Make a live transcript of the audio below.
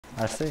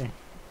I see.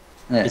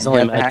 Yeah, He's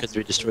only mad because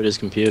we destroyed his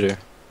computer.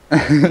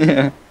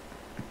 Yeah.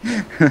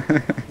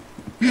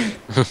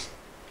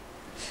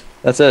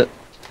 That's it.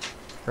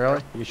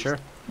 Really? You sure?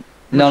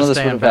 None of this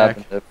would stand have back.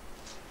 happened if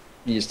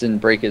he just didn't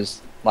break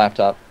his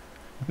laptop.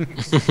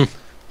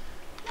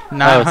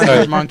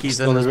 900 monkeys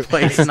in this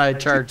place, and I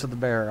charge the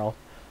barrel.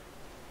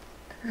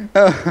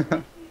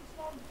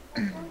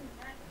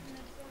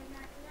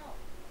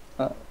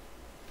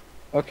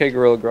 Okay,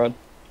 Gorilla Grodd.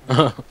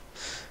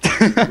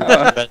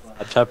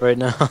 Laptop right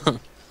now.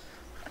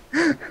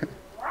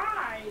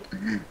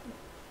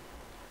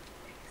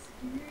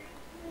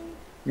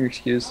 Your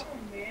excuse.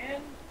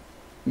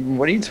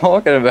 What are you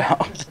talking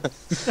about?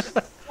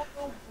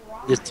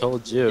 Just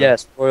told you.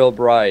 Yes, Royal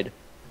Bride.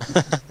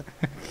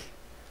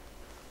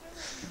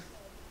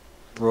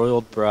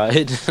 Broiled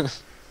bride.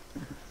 Is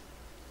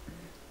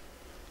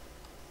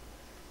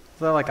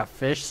that like a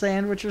fish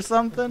sandwich or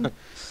something?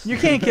 You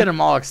can't get him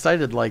all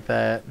excited like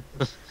that.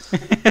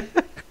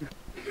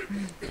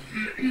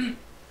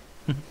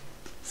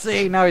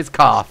 See, now he's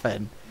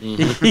coughing.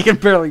 He can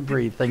barely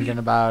breathe thinking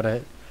about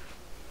it.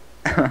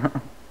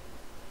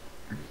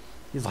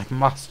 He's like,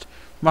 must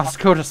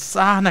go to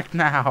Sonic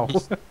now.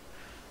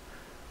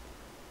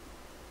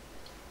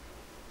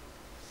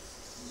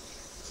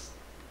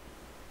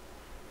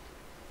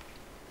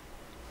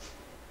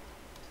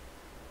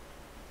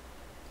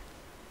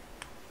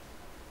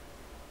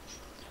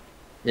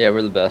 Yeah,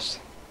 we're the best.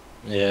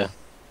 Yeah.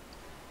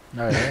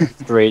 Oh, yeah.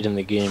 Great in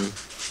the game.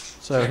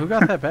 So, who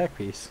got that back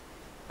piece?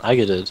 I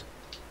did.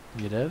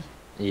 You did?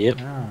 Yep.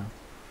 Ah.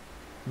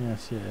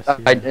 Yes,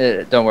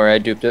 yes. Don't worry, I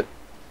duped it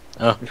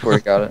Oh. before I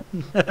got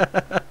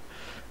it.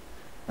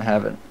 I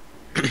haven't.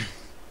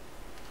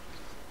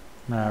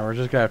 No, we're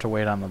just gonna have to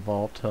wait on the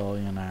vault till,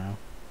 Yeah.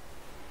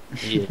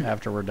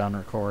 after we're done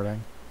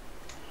recording.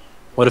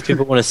 What if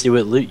people want to see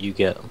what loot you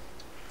get?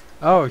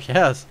 Oh,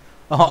 yes.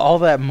 All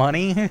that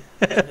money?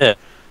 Yeah.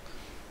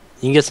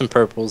 You can get some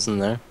purples in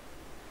there.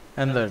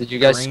 And the Did you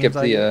guys greens, skip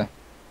I the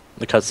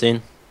The cutscene?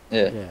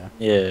 yeah.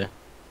 Yeah.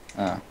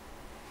 Yeah.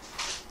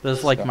 This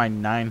is like my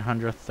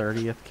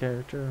 930th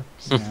character.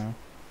 You know?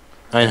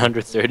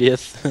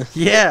 930th?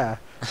 Yeah.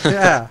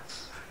 Yeah.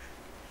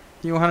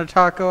 You want to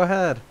talk? Go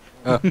ahead.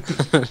 Oh.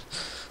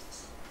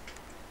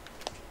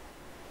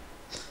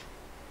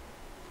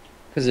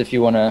 Because if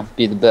you want to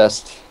be the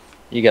best,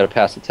 you got to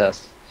pass the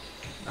test.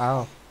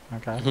 Oh,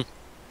 okay.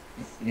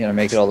 You got to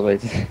make it all the way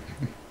to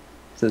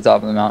the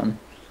top of the mountain.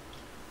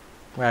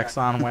 Wax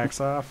on,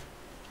 wax off.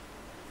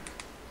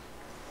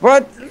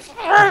 What?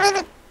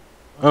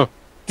 Oh.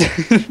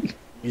 You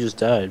just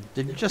died.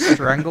 Did you just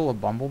strangle a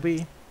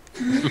bumblebee?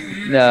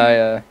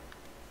 No,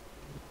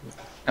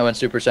 I went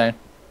Super Saiyan.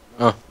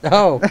 Oh.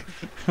 Oh,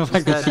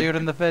 like that dude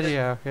in the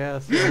video.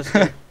 Yes.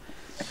 yes.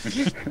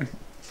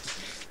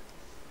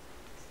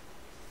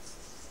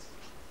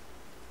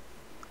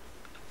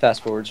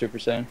 Fast forward Super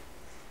Saiyan.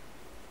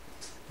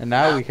 And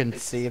now we can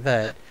see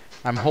that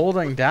I'm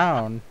holding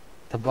down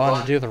the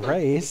button to do the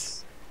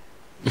race.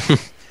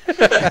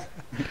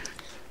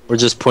 We're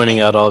just pointing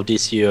out all of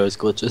DCUO's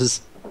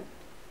glitches.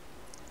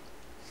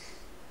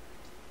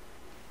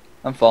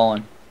 I'm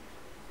falling.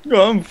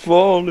 I'm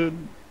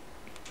falling.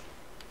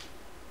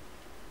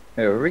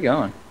 Hey, where are we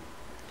going?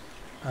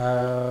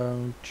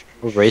 Um,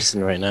 We're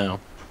racing right now.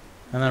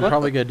 and then What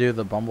probably gonna do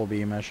the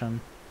bumblebee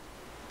mission.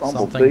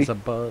 Bumblebee? Something's a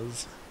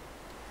buzz.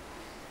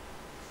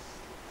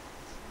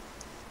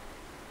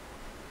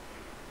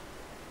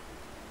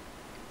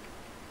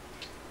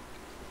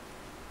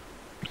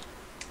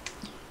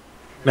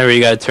 Remember,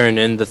 you gotta turn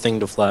in the thing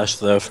to flash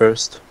though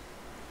first.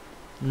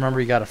 Remember,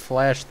 you gotta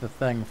flash the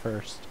thing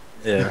first.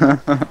 Yeah.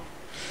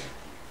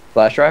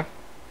 Flash drive?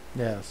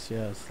 Yes,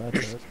 yes,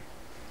 that's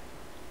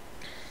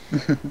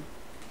it.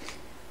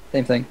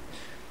 Same thing.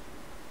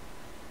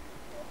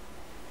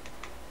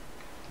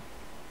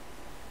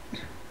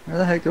 Where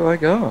the heck do I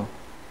go?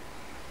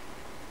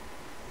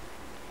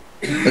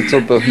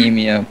 Little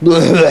Bohemia.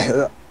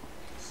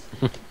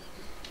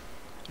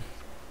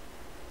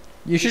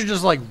 You should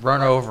just like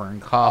run over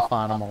and cough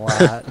on him a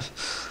lot.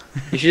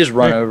 You should just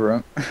run over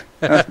him.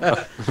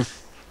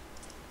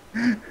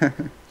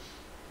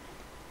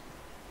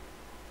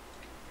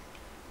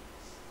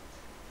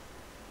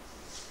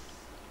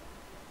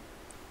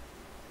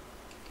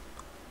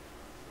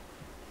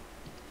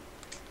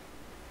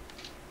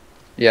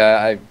 Yeah,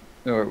 I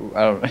don't.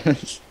 I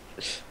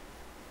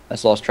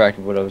just lost track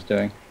of what I was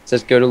doing. It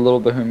says go to Little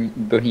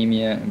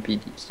Bohemia and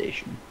PT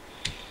Station.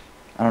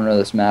 I don't know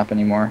this map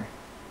anymore.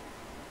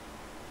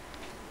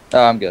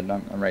 Oh, I'm good.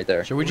 I'm right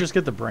there. Should we just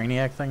get the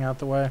Brainiac thing out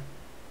the way?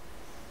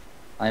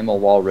 I'm a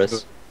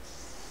walrus.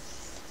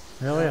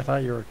 Really? I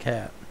thought you were a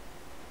cat.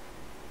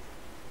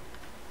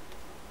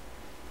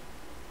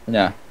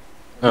 No.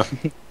 Oh.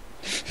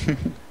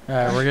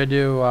 Alright, we're gonna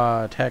do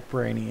Tech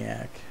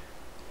Brainiac.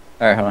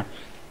 Alright, hold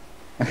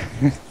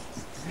on.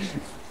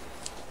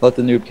 Let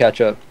the noob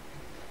catch up.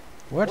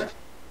 What?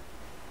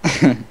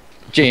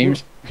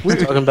 James. We're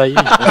talking about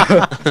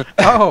you.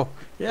 Oh,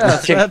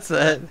 yes, that's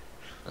it.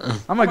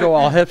 I'm gonna go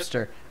all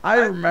hipster. I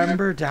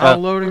remember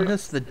downloading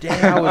this the day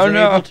I was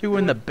able to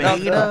in the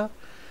beta.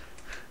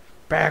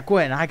 Back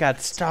when I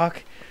got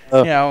stuck,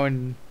 you know,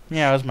 and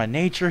it was my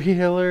nature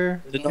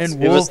healer in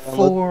wolf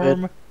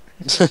form.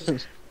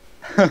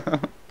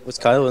 Was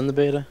Kyle in the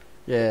beta?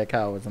 Yeah,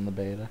 Kyle was in the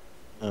beta.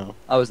 Oh.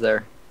 I was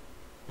there.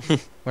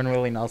 When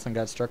Willie Nelson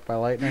got struck by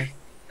lightning.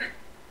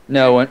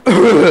 No one.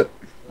 Oh.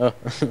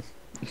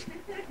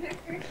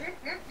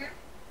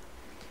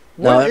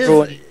 Now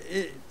everyone.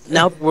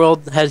 Now the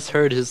world has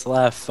heard his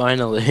laugh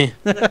finally.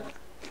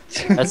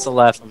 That's the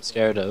laugh I'm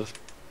scared of.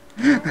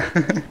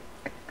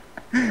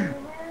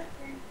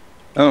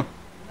 Oh,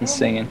 he's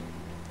singing.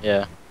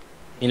 Yeah.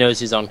 He knows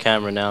he's on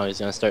camera now. He's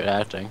gonna start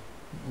acting.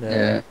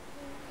 Yeah.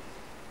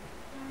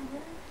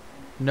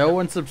 No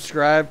one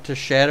subscribed to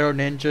Shadow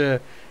Ninja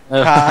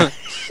Kai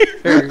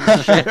or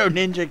Shadow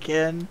Ninja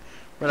Ken,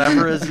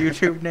 whatever his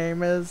YouTube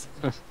name is.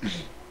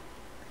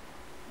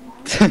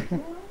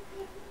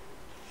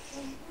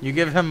 You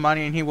give him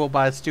money and he will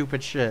buy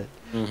stupid shit.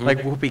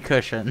 Like whoopee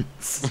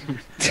cushions.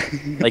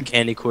 Like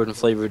candy corn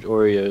flavored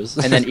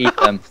Oreos. And then eat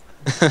them.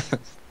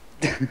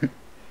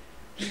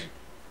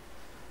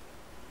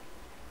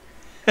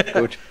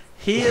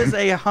 He is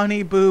a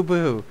honey boo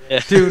boo. Yeah.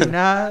 Do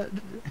not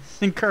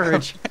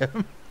encourage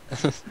him.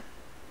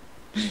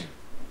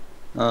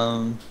 Where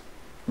are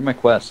my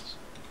quests?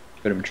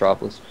 Go to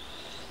Metropolis.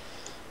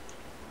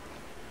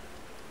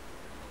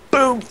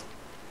 Boom!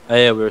 Oh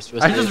yeah, we were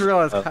supposed to. I just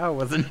realized Kyle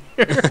wasn't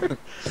here. That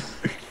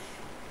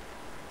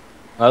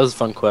was a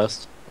fun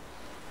quest.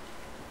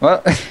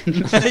 What?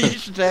 You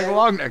should tag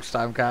along next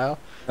time, Kyle.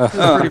 This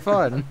is pretty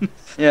fun.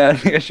 Yeah, I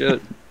think I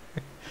should.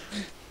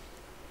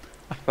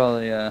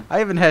 Probably,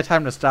 I even had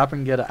time to stop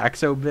and get an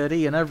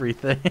Exobytes and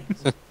everything.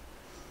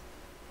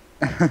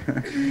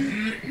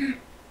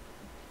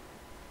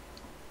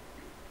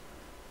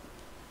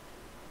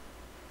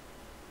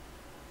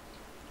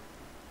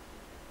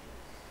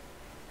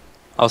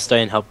 I'll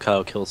stay and help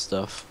Kyle kill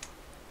stuff.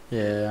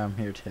 Yeah, I'm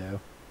here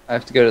too. I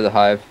have to go to the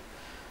hive.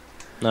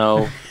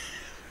 No.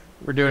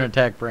 We're doing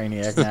Attack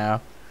Brainiac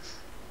now.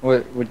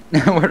 Where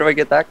do I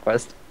get that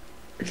quest?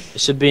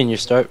 It should be in your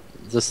start.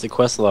 Just the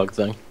quest log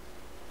thing.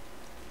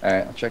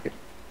 Alright, I'll check it.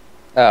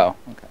 Oh,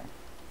 okay.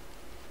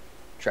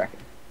 Track it.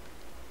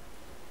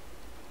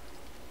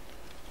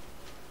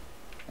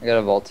 I got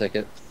a vault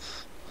ticket.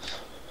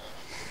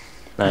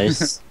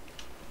 Nice.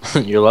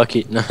 You're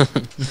lucky.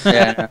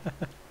 Yeah.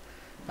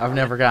 I've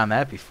never gotten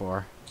that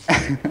before.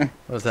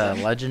 Was that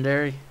a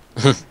legendary?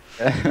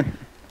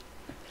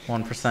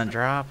 1%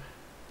 drop.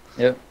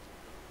 Yep.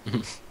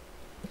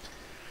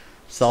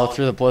 Sell it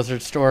through the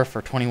Blizzard store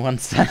for 21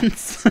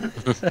 cents.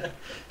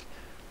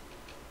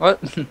 What?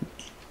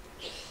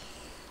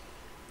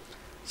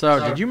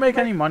 So, did you make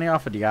any money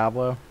off of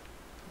Diablo?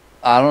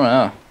 I don't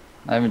know.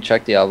 I haven't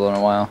checked Diablo in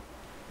a while.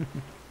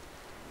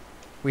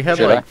 We had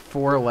Should like I?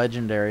 4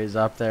 legendaries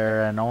up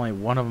there, and only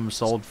one of them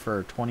sold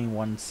for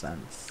 21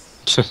 cents.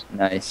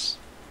 Nice.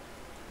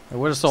 It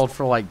would have sold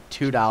for like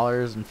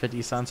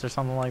 $2.50 or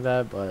something like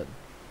that, but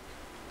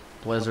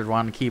Blizzard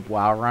wanted to keep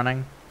WoW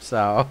running,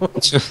 so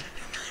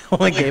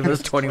only gave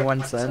us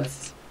 21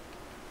 cents.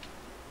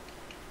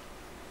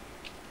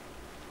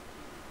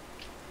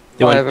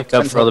 They Well, I want have to a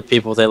pick up for all the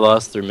people they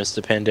lost through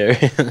Mr.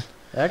 Pandaria.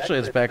 Actually,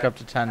 it's back up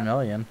to 10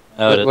 million.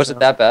 Oh, Was it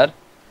that bad?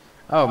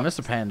 Oh,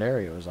 Mr.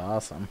 Pandaria was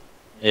awesome.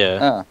 Yeah.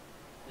 Oh.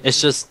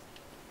 It's just...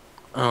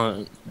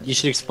 you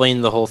should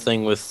explain the whole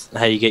thing with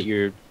how you get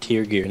your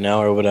tier gear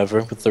now or whatever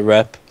with the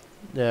rep.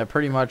 Yeah,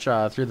 pretty much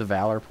through the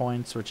Valor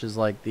points, which is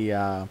like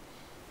the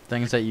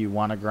things that you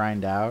want to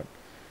grind out.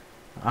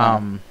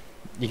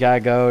 You gotta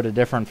go to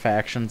different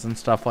factions and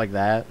stuff like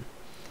that,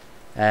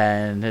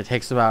 and it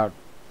takes about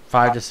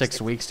 5 to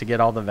 6 weeks to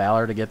get all the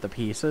Valor to get the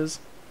pieces.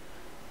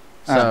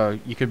 So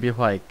you could be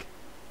like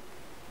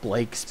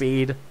Blake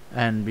speed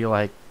and be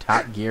like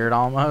top geared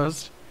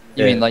almost.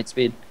 You mean light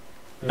speed?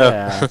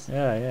 Yeah,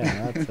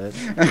 yeah, that's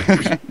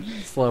it.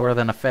 Slower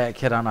than a fat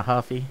kid on a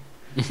Huffy.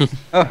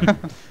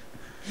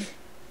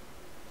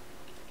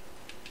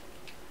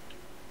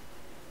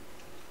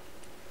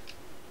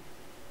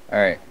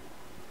 Alright.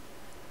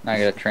 Now I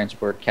gotta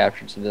transport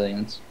captured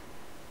civilians.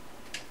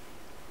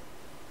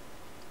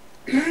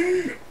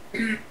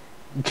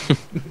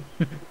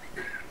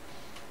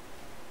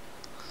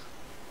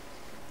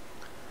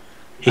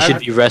 He should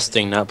be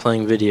resting, not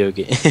playing video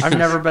games. I've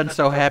never been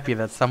so happy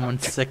that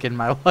someone's sick in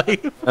my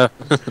life.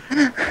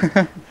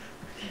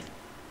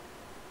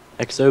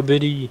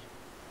 Exobytes.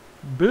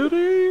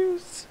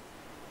 Biddies.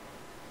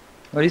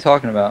 What are you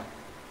talking about?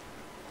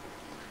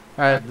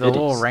 Alright, the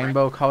little Biddies.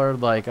 rainbow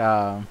colored like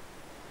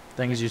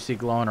things you see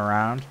glowing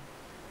around.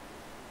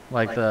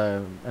 Like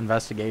the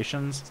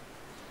investigations.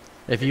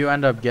 If you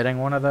end up getting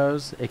one of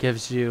those, it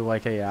gives you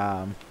like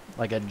a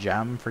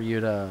gem for you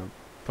to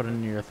put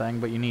in your thing,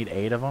 but you need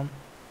 8 of them.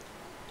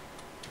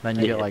 Then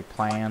you get like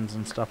plans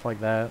and stuff like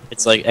that.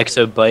 It's like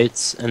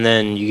Exobytes, and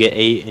then you get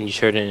 8 and you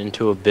turn it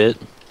into a bit.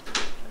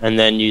 And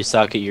then you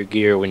socket your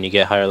gear when you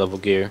get higher level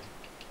gear.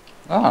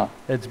 Oh.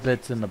 It's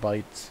bits into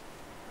bytes.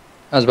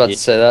 I was about to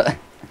say that.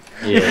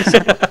 Yes.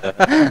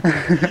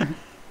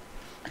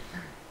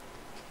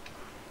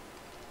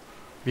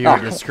 Viewer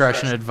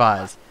discretion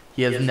advised.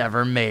 He has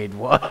never made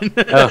one.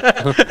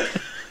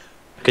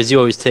 Because you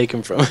always take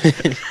him from me.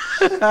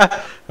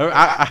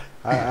 I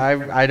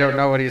don't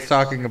know what he's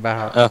talking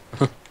about.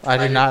 I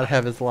do not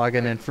have his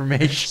login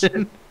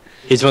information.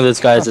 He's one of those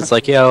guys that's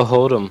like, yeah, I'll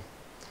hold him.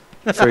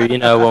 For,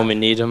 when we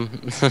need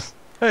him.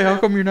 Hey, how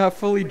come you're not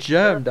fully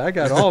gemmed? I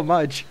got all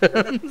my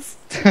gems.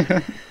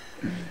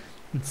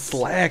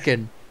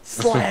 Slacking.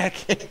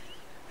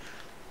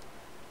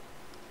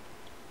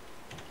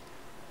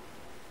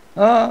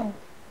 Oh.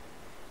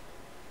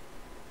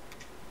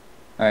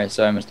 Alright,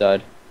 so I almost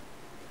died.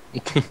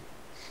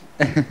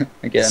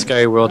 Again.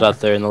 Scary world out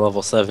there in the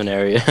level 7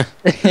 area.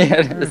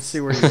 Yeah, Let's see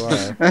where you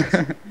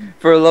are.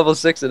 For a level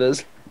 6 it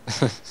is.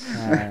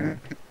 Alright.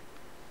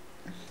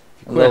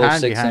 A level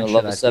 6 in a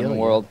level 7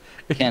 world.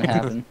 Can't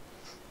happen.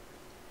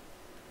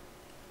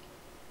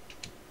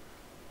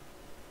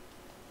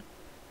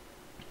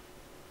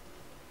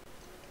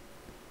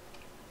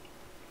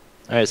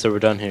 Alright, so we're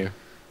done here.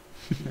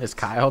 Is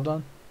Kyle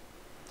done?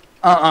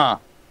 Oh.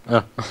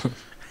 I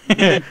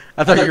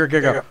thought you were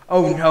gonna go,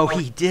 oh no,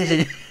 he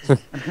didn't.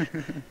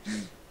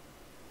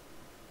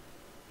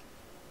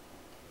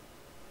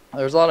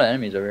 There's a lot of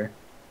enemies over here.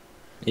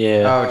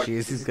 Yeah. Oh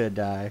jeez, he's gonna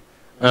die.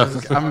 Oh.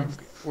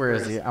 Where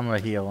is he? I'm gonna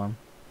heal him.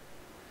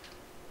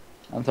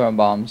 I'm throwing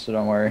bombs, so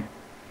don't worry.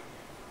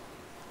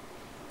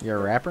 You're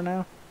a rapper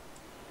now?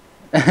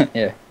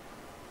 Yeah.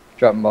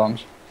 Dropping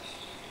bombs.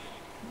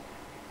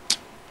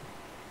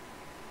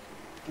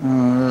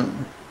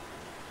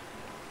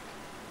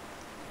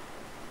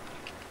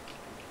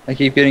 I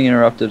keep getting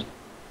interrupted.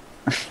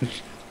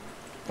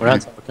 We're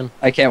not talking.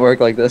 I can't work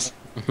like this.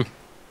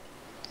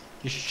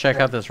 You should check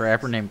out this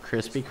rapper named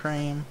Krispy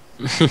Kreme.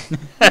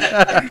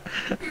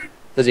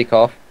 Does he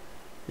cough?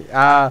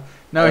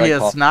 No, he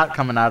has cough. snot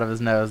coming out of his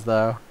nose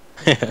though.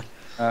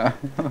 Uh,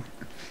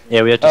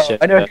 Yeah, we have to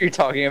check. I know what you're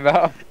talking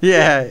about.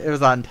 Yeah, it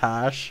was on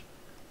Tosh.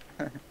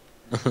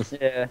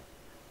 Yeah.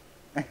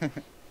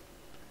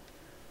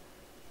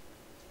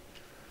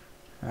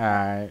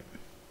 Alright.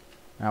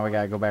 Now we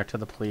gotta go back to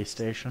the police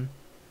station.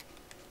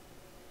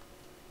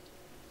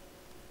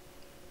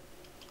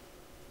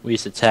 We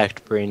just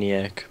attacked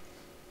Brainiac.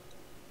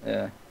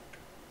 Yeah.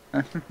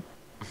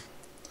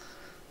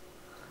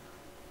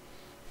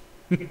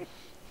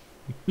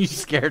 You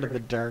scared of the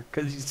dark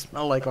because you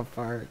smell like a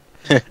fart.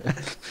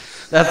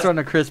 That's one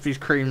of Krispy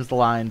Kreme's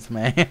lines,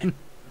 man.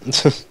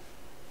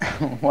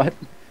 What?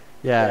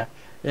 Yeah.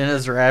 In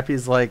his rap,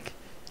 he's like,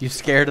 you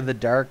scared of the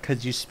dark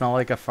because you smell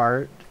like a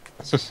fart.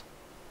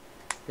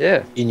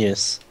 Yeah.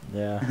 Genius.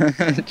 Yeah.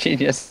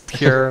 Genius.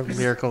 Pure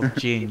lyrical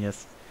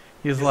genius.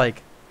 He's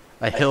like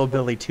a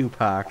hillbilly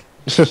Tupac.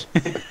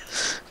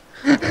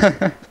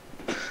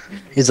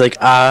 He's like,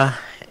 I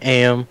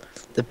am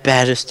the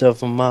baddest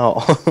of them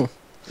all.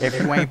 If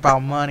you ain't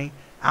about money,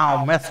 I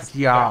don't mess with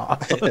y'all.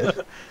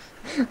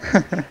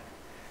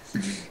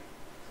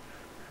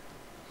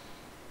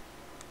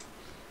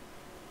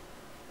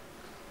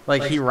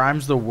 Like he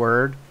rhymes the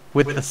word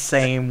with the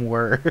same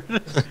word.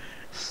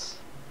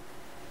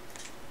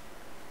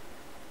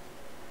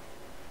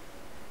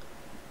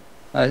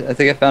 I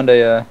think I found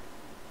a,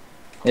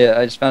 yeah,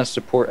 I just found a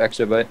support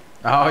exobyte.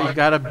 Oh, you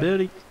got a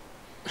biddy.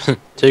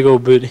 Take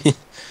old booty.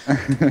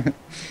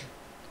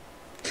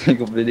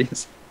 Single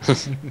videos.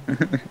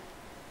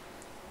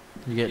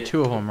 You get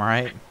 2 of them,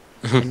 right?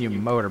 And you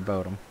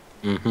motorboat them.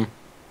 Mm-hmm.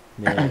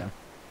 Yeah.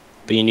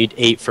 But you need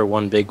 8 for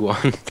one big one.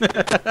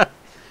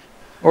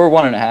 Or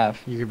 1.5.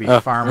 You could be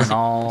farming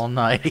all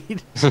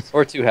night.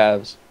 Or 2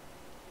 halves.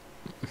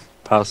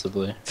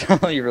 Possibly.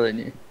 That's all you really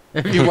need.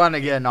 If you want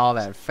to get in all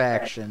that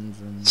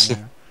factions and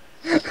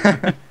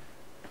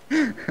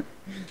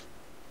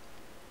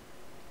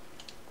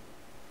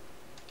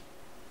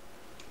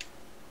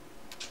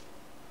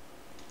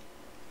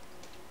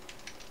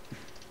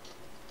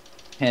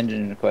Hand it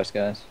in a quest,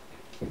 guys.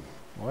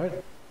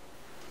 what?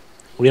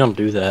 We don't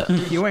do that.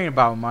 You ain't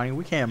about money.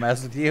 We can't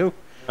mess with you.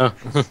 Oh.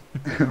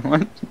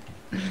 What?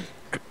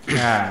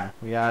 Yeah,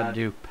 we gotta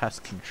do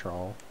pest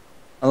control.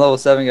 I'm level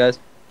 7, guys.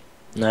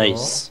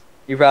 Nice.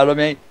 You proud of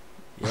me?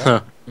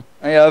 Yeah.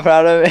 Are you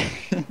proud of me?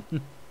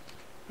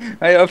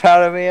 Are you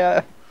proud of me?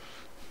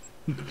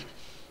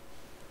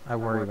 I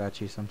worry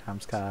about you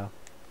sometimes, Kyle.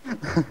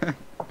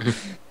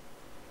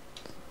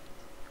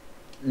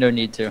 No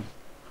need to.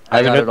 I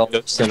haven't got heard it all of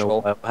Ghost in a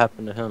control. while. What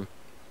happened to him?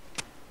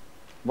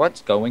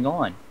 What's going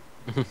on?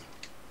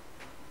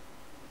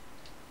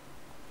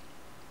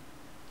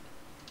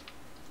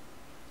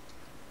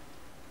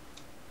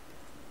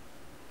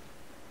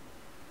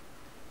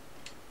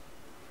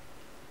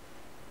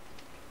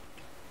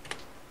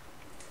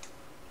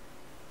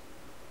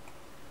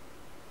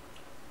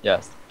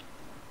 Yes.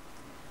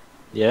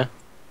 Yeah?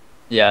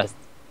 Yes.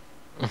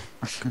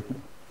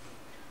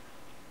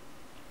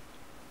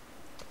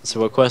 So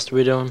what quest are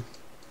we doing?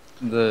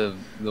 The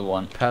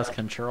one. Pest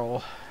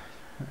control.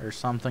 Or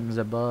something's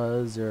a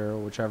buzz, or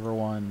whichever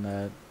one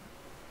that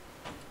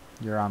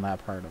you're on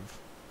that part of.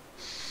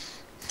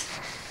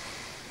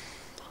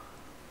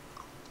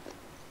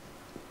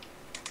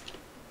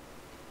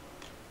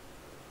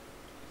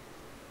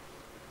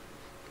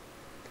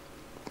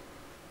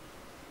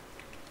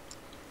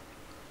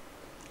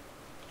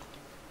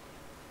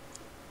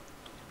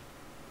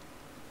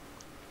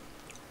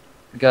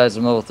 Guys,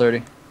 I'm level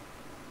 30.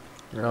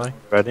 Really?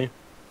 Ready?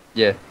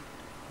 Yeah.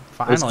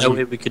 There's Finally. no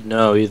way we could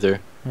know either.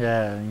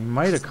 Yeah, you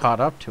might have caught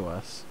up to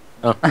us.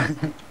 Oh.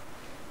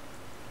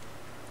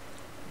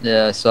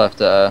 Yeah, I still have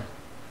to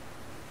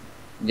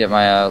get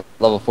my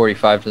level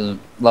 45 to the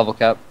level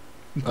cap.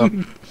 Oh.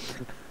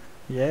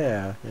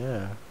 Yeah,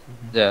 yeah.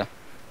 Yeah.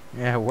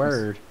 Yeah,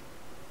 word.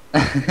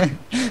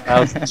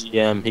 Kyle's the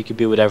GM. He could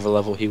be whatever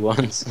level he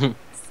wants.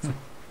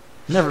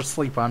 Never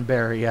sleep on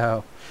Barry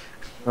O.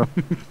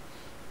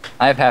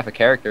 I have half a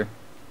character.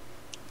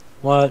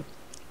 What?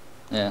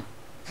 Yeah.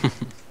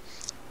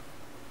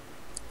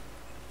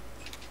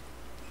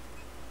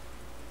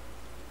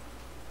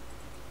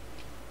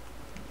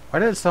 Why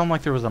did it sound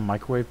like there was a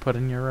microwave put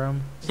in your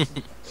room?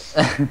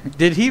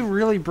 Did he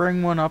really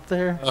bring one up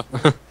there?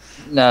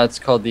 No, it's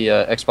called the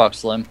Xbox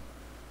Slim.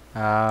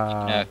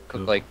 Ah.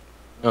 Cook like,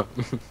 Oh.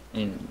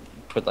 you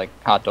put like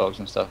hot dogs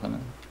and stuff in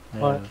it.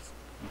 What?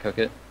 And cook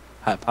it.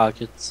 Hot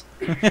Pockets.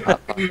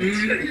 Hot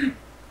pockets.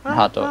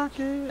 Hot dog.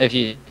 If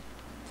you,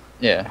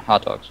 yeah,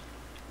 hot dogs.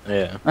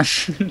 Yeah. I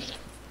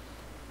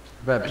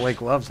bet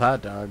Blake loves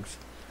hot dogs.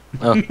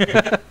 Oh.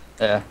 Yeah.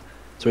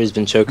 That's what he's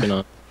been choking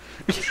on.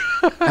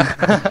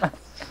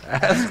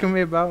 Asking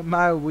me about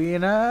my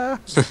wiener.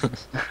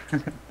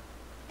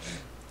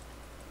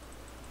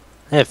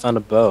 Hey, I found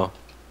a bow.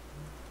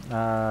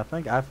 I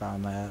think I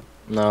found that.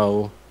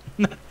 No.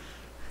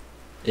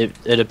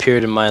 It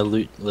appeared in my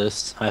loot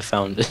list. I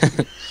found it.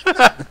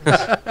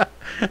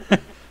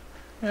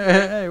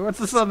 Hey, what's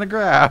this on the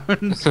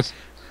ground?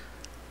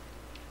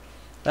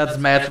 That's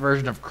Matt's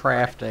version of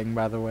crafting,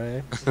 by the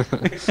way.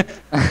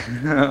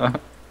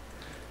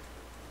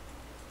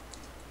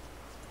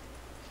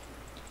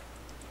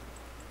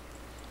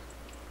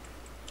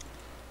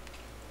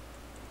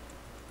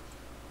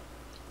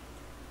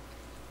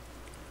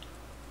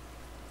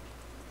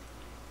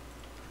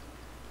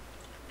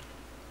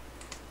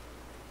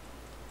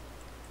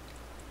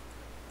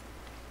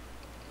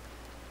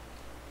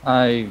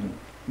 I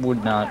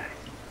would not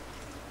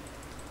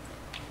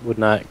Would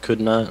not, could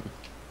not.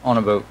 on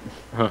a boat.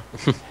 Huh.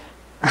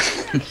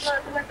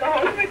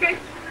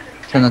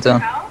 Turn that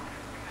down.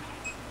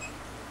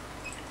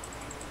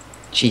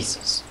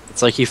 Jesus.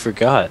 It's like he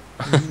forgot.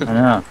 I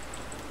know.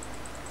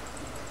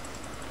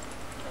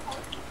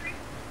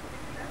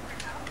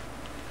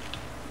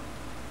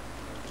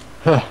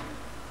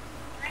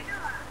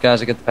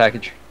 Guys, I get the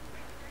package.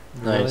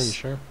 Really, Nice. you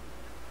sure?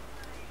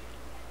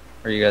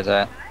 Where are you guys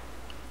at?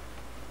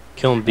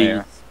 Killing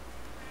bees.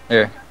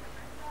 Here.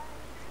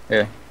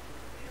 Here.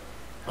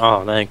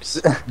 Oh, thanks.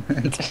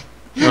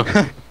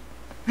 Oh.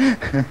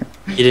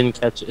 He didn't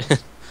catch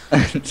it.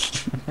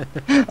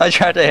 I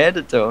tried to hand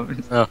it to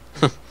him. Oh.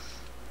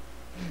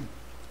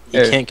 He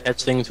Here. can't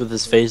catch things with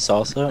his face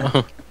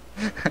also?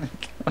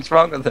 What's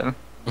wrong with him?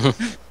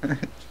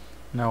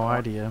 No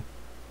idea.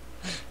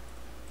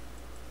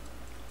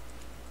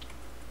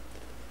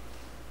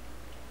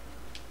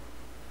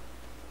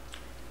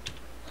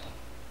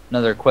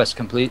 Another quest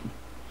complete.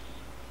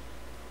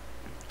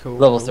 Cool.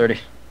 Level cool. 30.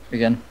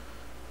 Again.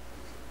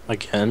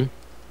 Again?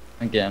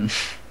 Again.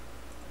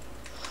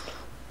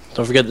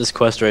 Don't forget this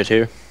quest right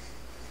here.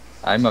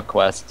 I'm a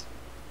quest.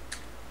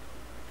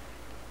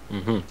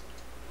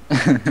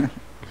 Mm-hmm.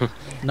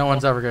 No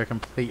one's ever gonna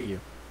complete you.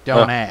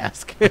 Don't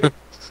ask.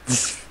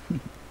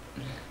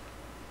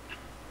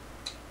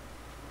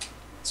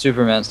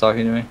 Superman's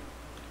talking to me.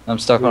 I'm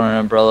stuck on an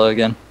umbrella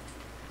again.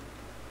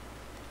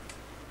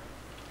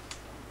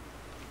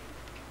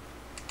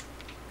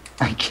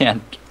 I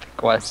can't get the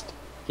quest.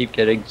 Keep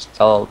getting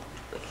stalled.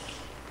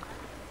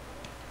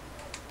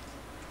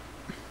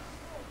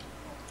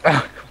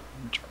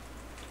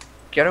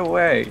 Get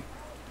away.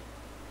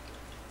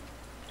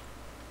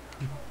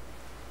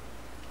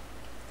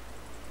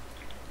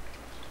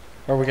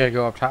 Are we gonna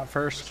go up top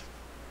first?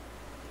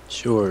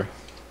 Sure.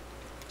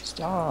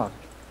 Stop.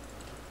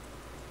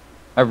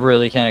 I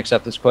really can't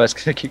accept this quest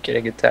because I keep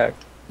getting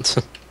attacked.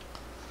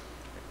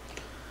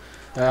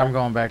 I'm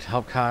going back to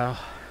help Kyle.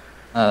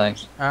 Oh,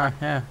 thanks.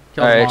 Yeah.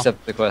 Kill Alright, them all.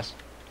 accept the quest.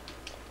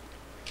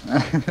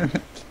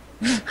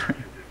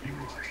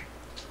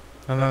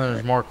 And then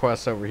there's more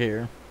quests over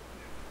here.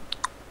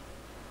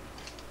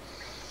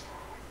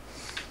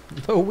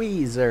 The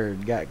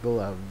wizard got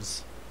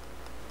gloves.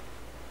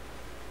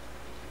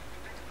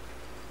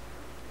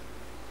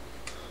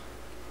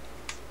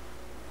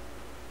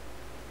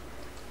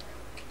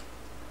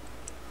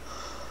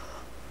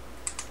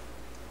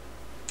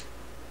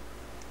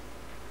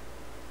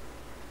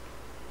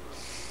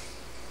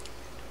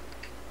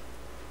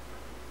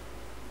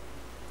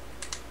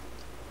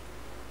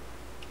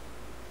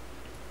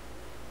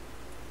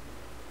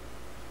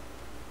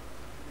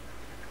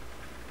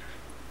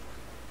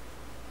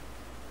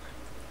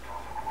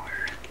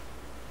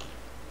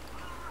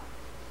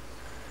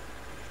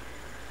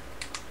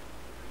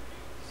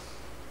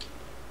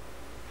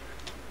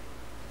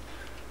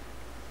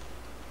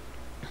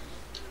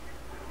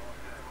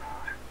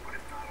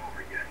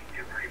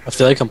 I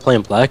feel like I'm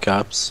playing Black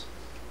Ops.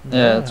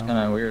 Yeah, it's kind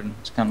of weird.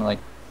 It's kind of like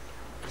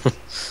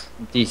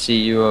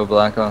DCUO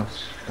Black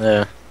Ops.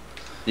 Yeah.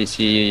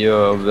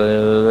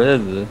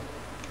 DCUO.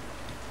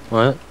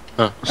 What?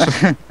 Oh.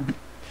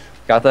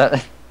 Got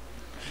that?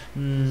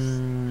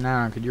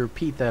 No, could you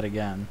repeat that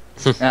again?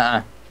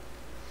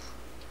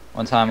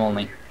 One time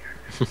only.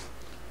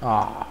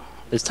 Ah.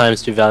 This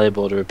time's too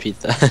valuable to repeat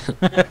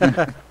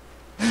that.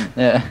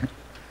 Yeah.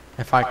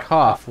 If I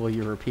cough, will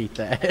you repeat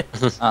that?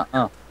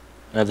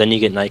 Then you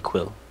get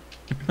NyQuil.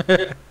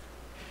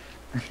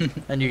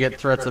 And you get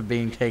threats of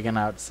being taken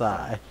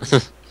outside.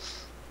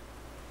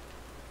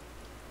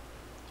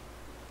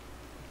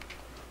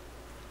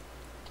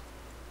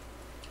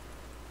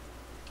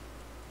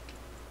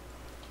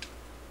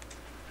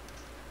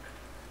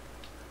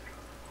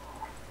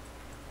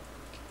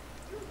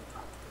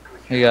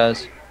 Hey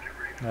guys,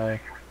 Hey.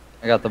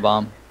 I got the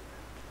bomb.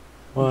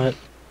 What?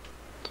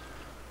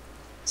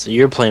 So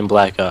you're playing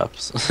Black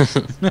Ops.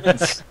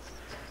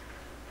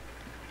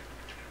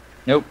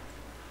 Nope.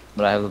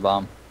 But I have the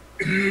bomb.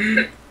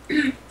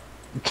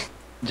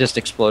 Just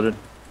exploded.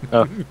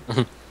 Oh.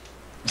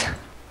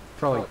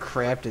 Probably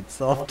crapped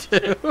itself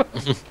too.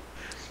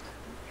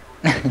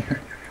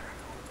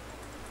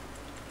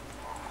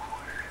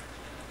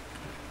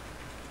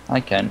 I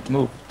can't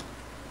move.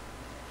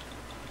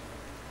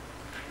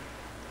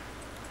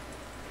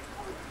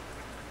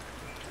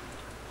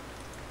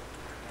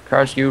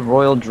 Crush you,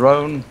 royal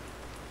drone.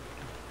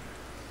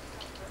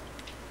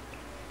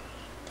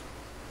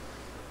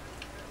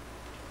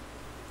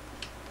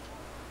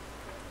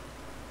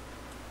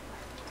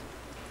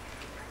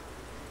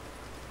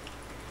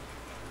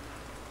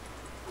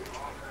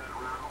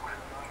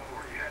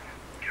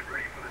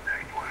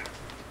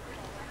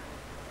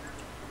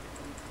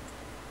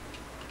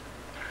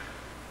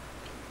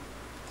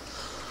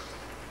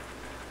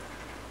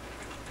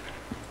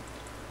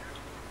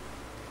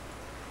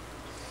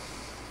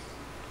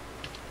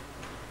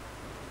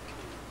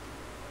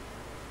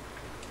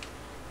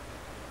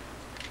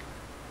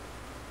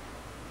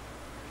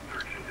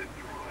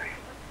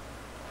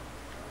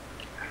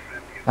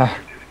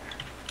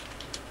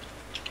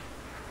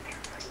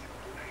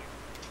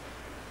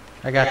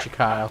 I got you,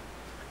 Kyle.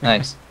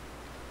 Nice.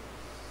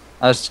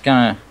 I was just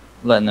kind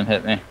of letting them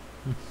hit me.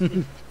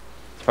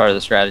 It's part of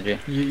the strategy.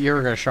 You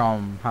were gonna show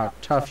them how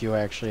tough you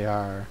actually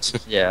are.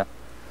 Yeah.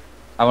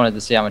 I wanted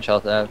to see how much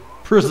health I have.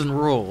 Prison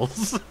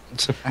rules.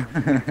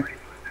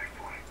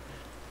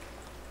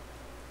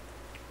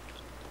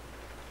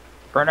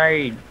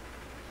 Grenade.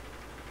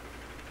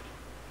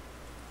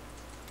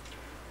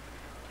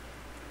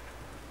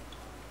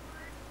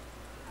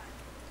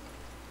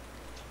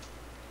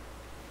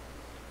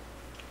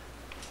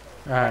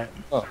 Alright.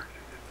 Oh.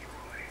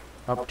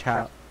 Up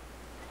top.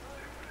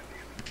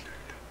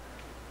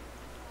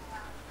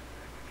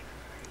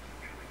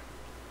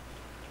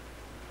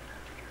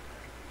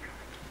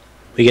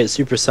 We get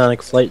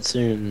supersonic flight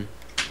soon.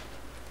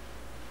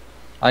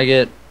 I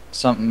get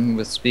something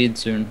with speed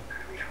soon.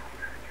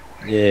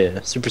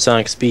 Yeah,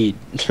 supersonic speed.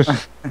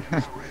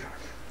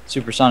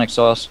 Supersonic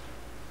sauce.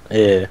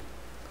 Yeah.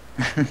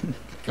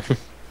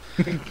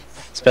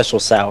 Special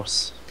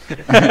sauce.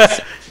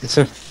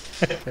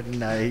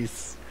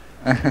 Nice.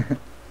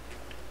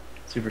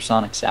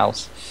 Supersonic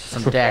sauce.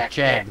 Some Dak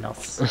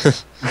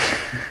Jagnals.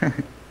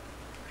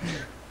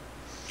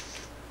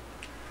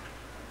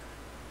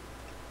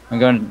 I'm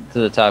going to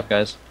the top,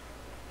 guys.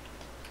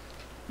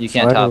 You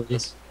can't top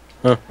this.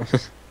 Huh.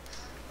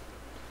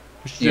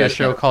 We should do a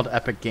show called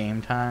Epic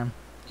Game Time.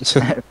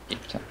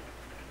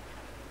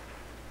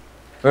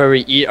 Where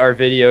we eat our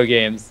video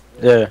games.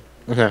 Yeah.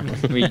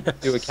 We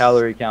do a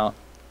calorie count.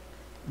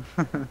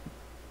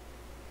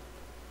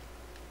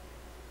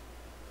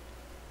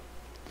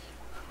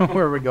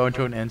 Where we go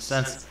into an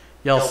instance,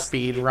 yell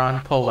speed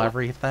run, pull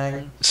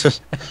everything,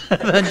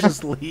 and then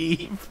just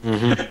leave.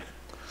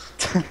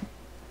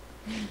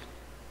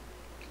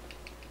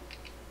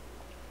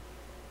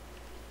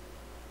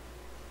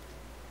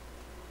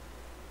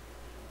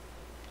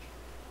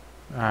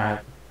 Alright.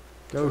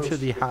 Go to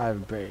the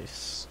hive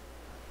base.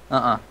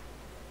 Ain't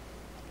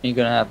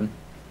gonna happen.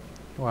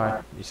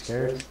 Why? You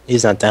scared?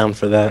 He's not down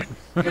for that.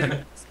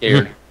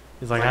 Scared.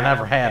 He's like, I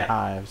never had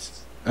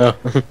hives. Oh.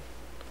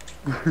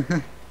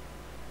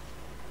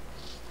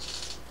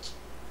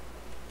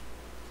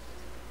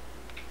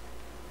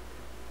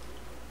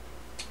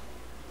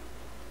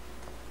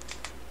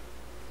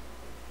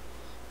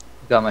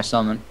 Got my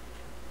summon.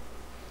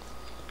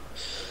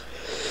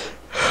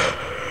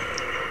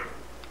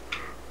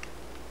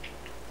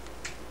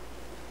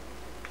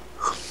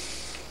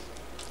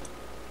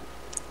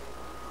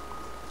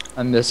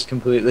 I missed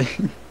completely.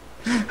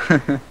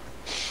 I'm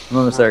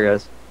almost there,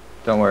 guys.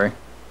 Don't worry.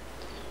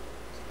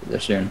 Get there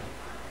soon.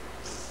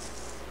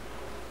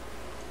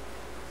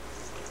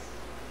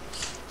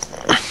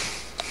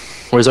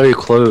 Where's all your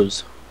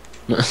clothes?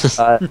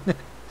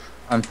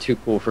 I'm too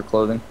cool for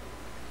clothing.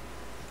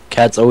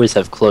 Cats always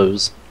have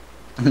clothes.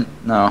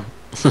 No.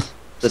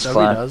 That's Stubby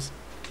fine. does.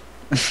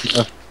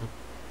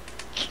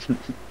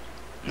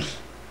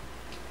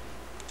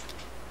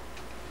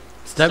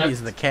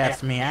 Stubby's the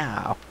cat's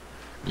meow.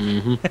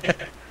 Mm-hmm.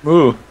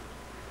 Moo.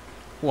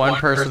 one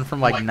person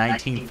from like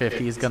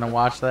 1950 is gonna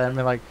watch that and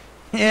be like,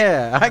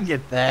 "Yeah, I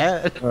get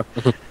that."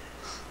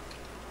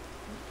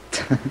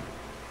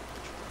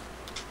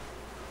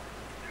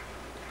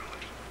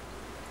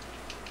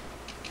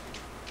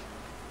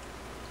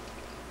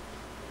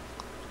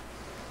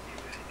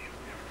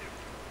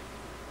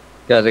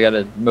 Guys, I got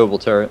a mobile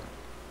turret.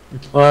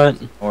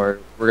 What? Or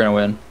we're gonna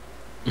win.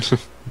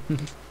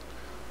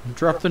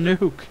 Drop the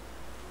nuke.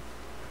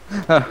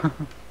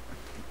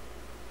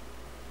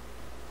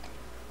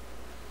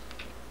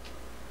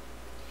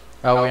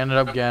 Oh, we ended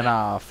up getting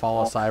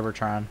Fall of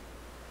Cybertron.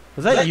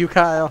 Was that you,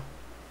 Kyle?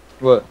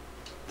 What?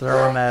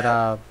 Throwing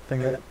that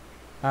thing that...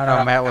 I don't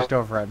know, Matt looked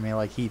over at me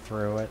like he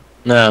threw it.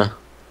 No.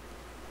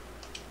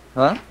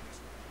 Huh?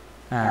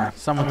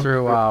 Someone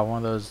threw one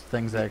of those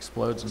things that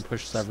explodes and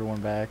pushes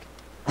everyone back.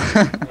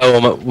 Oh,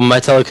 well, my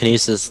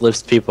telekinesis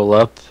lifts people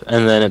up,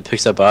 and then it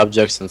picks up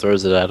objects and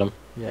throws it at them.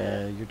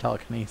 Yeah, your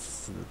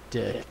telekinesis is a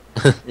dick.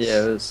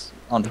 Yeah, it was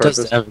on It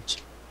does purpose.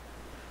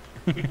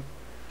 damage.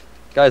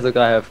 Guys, look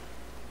what I have.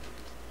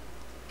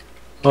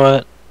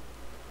 What?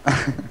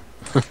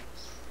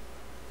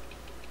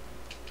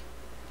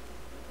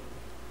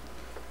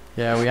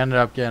 Yeah, we ended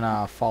up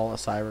getting Fall of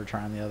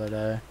Cybertron the other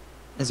day.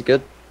 Is it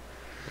good?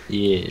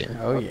 Yeah.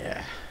 Oh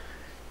yeah.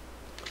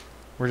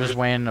 We're just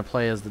waiting to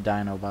play as the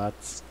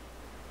Dinobots.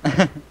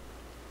 I'm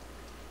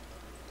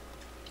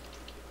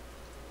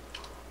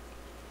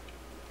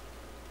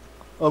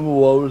a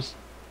walrus.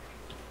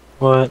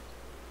 What?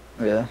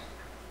 Yeah,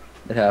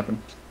 it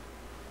happened.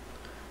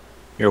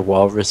 Your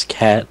walrus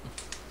cat.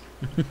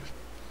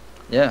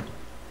 Yeah.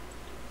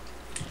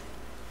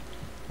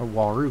 A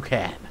Waru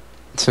cat.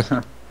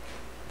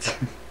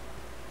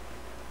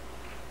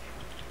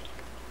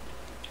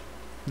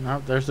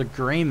 No, there's a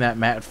green that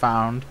Matt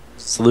found.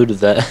 Saluted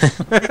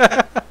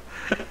that.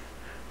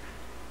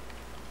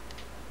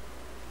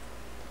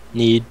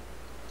 Need.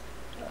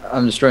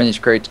 I'm destroying these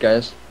crates,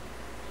 guys.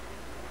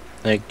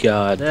 Thank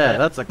God. Yeah,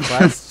 that's a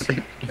quest.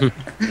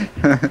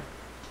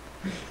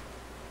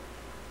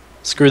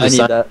 Screw the I need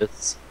that.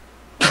 scientists.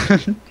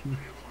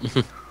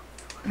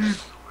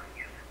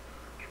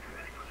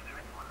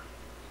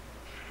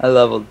 I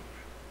leveled.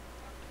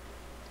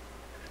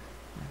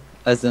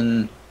 As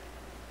in...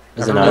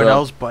 As an Everyone idol.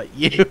 else but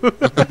you.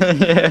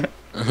 Yeah.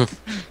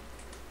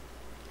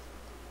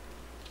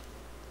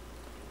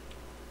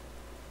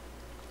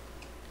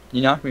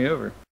 You knocked me over.